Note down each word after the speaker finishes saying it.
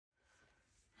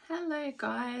Hello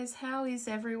guys, how is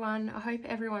everyone? I hope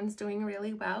everyone's doing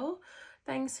really well.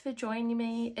 Thanks for joining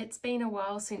me. It's been a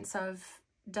while since I've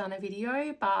done a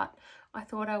video, but I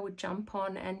thought I would jump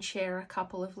on and share a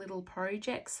couple of little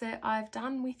projects that I've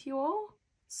done with you all.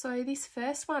 So this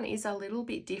first one is a little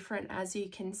bit different, as you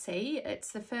can see.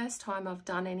 It's the first time I've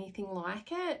done anything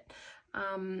like it.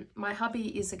 My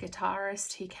hubby is a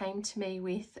guitarist. He came to me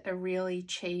with a really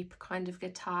cheap kind of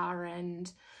guitar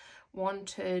and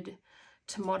wanted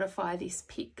to modify this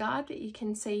pick guard that you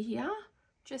can see here,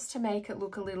 just to make it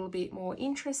look a little bit more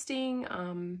interesting,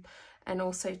 and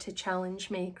also to challenge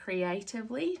me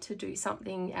creatively to do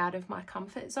something out of my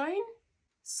comfort zone.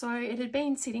 So it had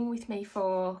been sitting with me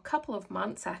for a couple of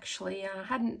months actually. I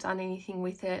hadn't done anything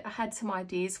with it. I had some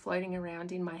ideas floating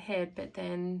around in my head, but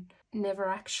then never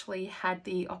actually had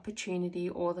the opportunity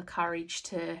or the courage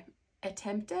to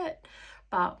attempt it.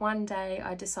 But one day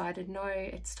I decided, no,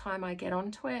 it's time I get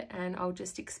onto it and I'll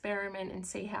just experiment and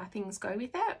see how things go with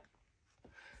it.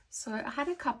 So I had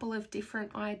a couple of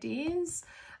different ideas.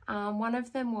 One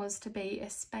of them was to be a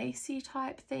spacey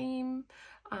type theme.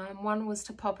 One was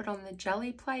to pop it on the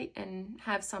jelly plate and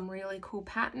have some really cool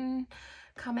pattern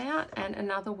come out. And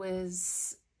another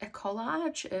was a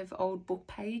collage of old book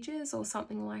pages or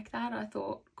something like that. I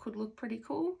thought could look pretty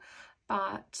cool.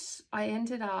 But I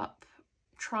ended up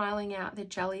trialing out the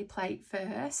jelly plate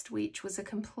first, which was a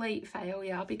complete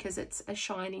failure because it's a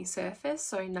shiny surface,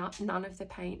 so none of the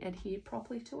paint adhered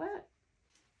properly to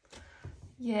it.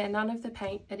 Yeah, none of the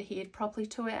paint adhered properly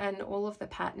to it, and all of the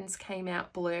patterns came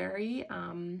out blurry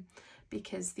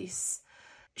because this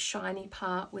shiny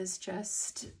part was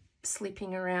just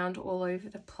slipping around all over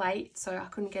the plate, so I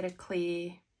couldn't get a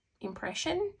clear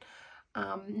impression.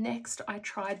 Next, I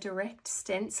tried direct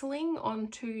stenciling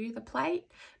onto the plate,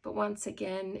 but once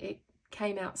again it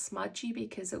came out smudgy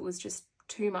because it was just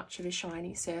too much of a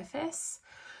shiny surface.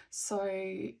 So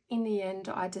in the end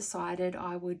I decided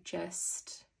I would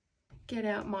just get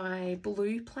out my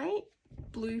blue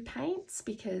paints,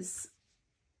 because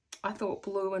I thought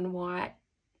blue and white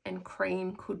and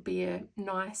cream could be a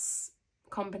nice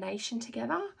combination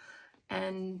together,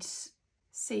 and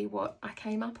see what I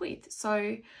came up with.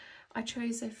 So I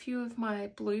chose a few of my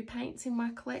blue paints in my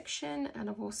collection, and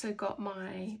I've also got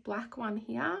my black one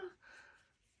here,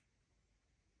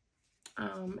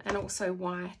 and also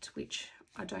white, which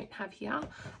I don't have here.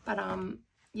 But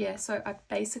yeah, so I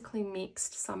basically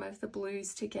mixed some of the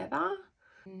blues together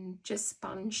and just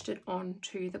sponged it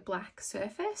onto the black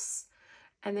surface,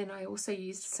 and then I also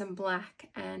used some black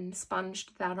and sponged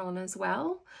that on as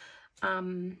well.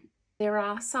 There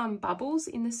are some bubbles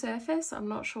in the surface. I'm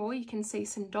not sure. You can see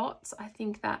some dots. I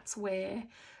think that's where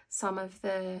some of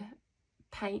the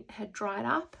paint had dried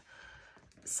up.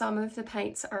 Some of the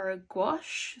paints are a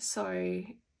gouache, so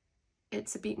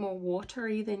it's a bit more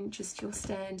watery than just your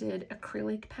standard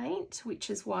acrylic paint, which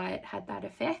is why it had that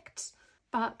effect.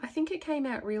 But I think it came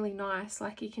out really nice.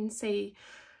 Like, you can see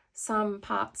some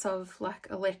parts of like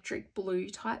electric blue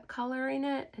type colour in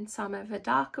it, and some of a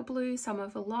darker blue, some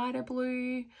of a lighter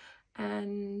blue.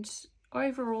 And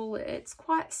overall it's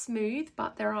quite smooth,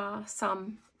 but there are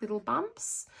some little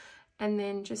bumps. And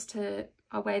then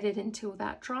I waited until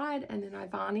that dried, and then I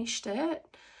varnished it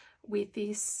with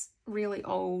this really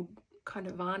old kind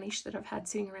of varnish that I've had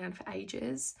sitting around for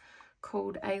ages,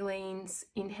 called Aleene's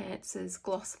Enhancers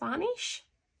Gloss Varnish.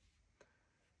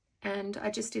 And I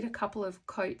just did a couple of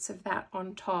coats of that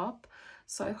on top,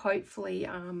 so hopefully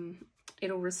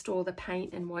it'll restore the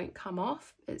paint and won't come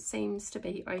off. It seems to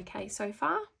be okay so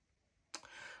far.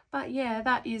 But yeah,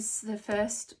 that is the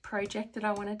first project that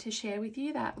I wanted to share with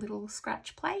you, that little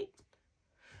scratch plate.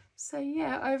 So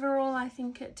yeah, overall I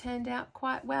think it turned out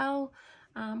quite well.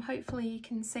 Hopefully you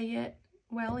can see it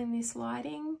well in this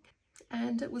lighting,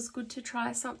 and it was good to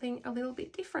try something a little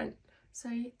bit different. So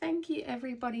thank you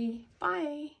everybody.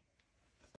 Bye.